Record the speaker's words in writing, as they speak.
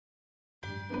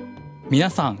皆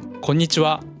さんこんにち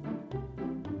は。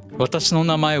私の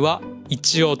名前は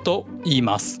Ichiyoと言い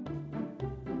ます。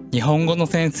日本語の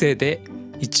先生で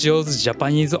Ichiyo's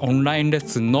Japanese オンラインレッ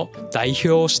スンの代表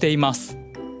をしています。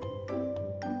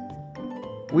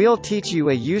We'll teach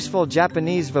you a useful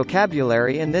Japanese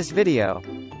vocabulary in this video.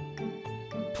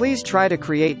 Please try to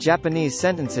create Japanese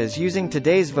sentences using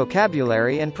today's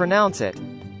vocabulary and pronounce it.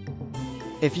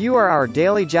 If you are our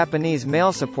daily Japanese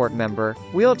mail support member,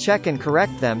 we'll check and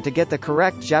correct them to get the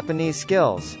correct Japanese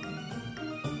skills.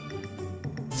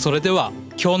 それでは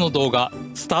今日の動画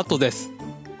スタートです。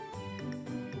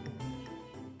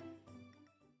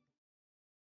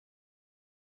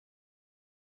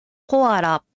コア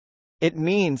ラ、 It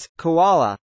means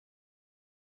koala.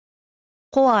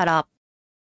 コアラ、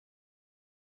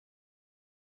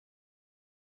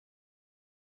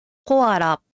コア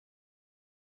ラ、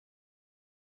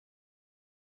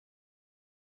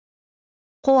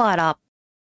コアラ、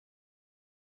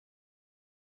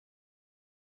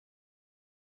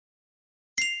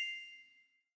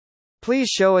Please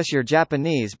show us your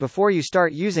Japanese before you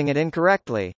start using it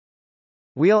incorrectly.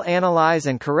 We'll analyze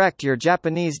and correct your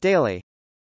Japanese daily.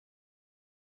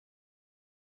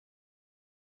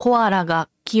 コアラが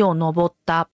木を登っ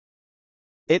た。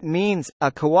It means,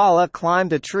 a koala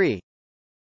climbed a tree.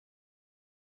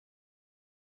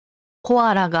 コ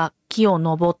アラが木を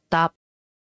登った。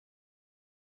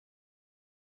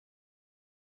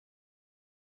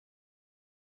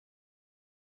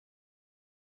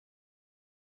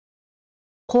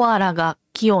コアラが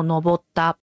木を登っ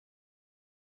た。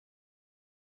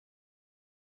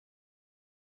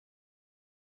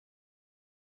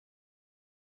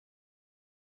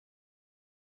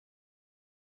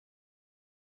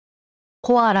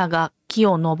コアラが木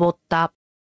を登った。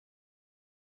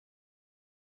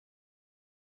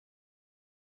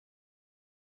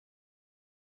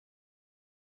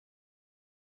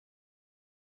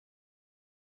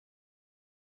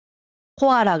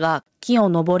コアラが木を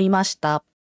登りました。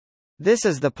This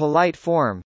is the polite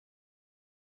form.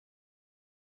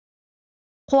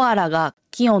 コアラが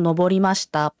木を登りまし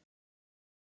た。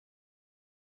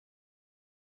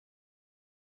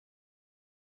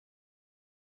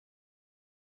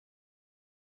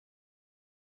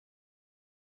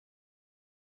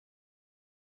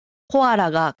コアラ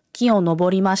が木を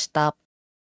登りました。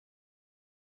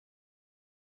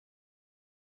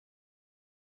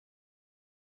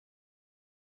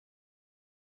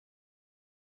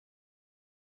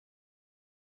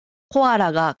コア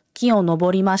ラが木を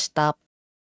登りました。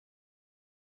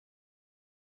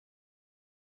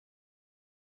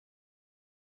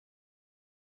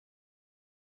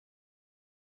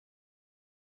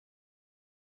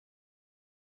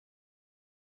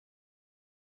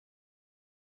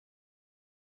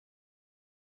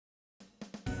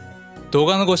動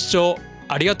画のご視聴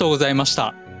ありがとうございまし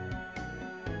た。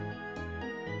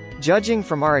Judging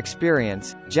from our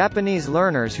experience, Japanese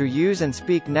learners who use and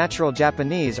speak natural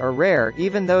Japanese are rare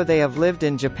even though they have lived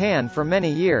in Japan for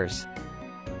many years.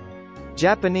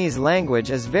 Japanese language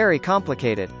is very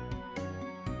complicated.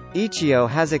 Ichiyo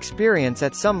has experience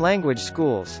at some language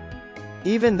schools.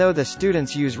 Even though the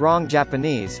students use wrong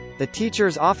Japanese, the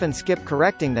teachers often skip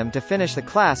correcting them to finish the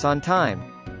class on time.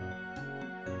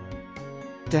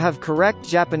 To have correct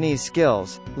Japanese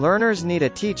skills, learners need a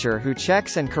teacher who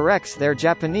checks and corrects their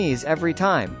Japanese every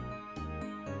time.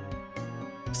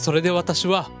 それで私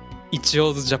は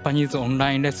Ichiyo's Japanese オン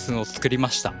ラインレッスンを作りま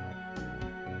した。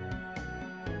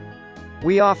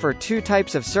We offer two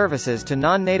types of services to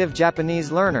non-native Japanese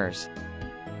learners.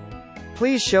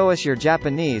 Please show us your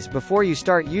Japanese before you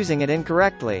start using it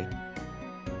incorrectly.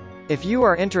 If you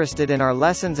are interested in our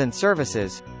lessons and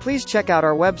services, please check out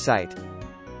our website.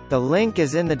 The link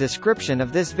is in the description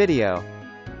of this video.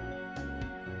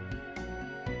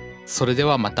 それで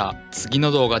はまた次の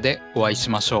動画でお会いし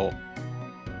ましょ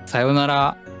う。さような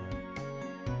ら。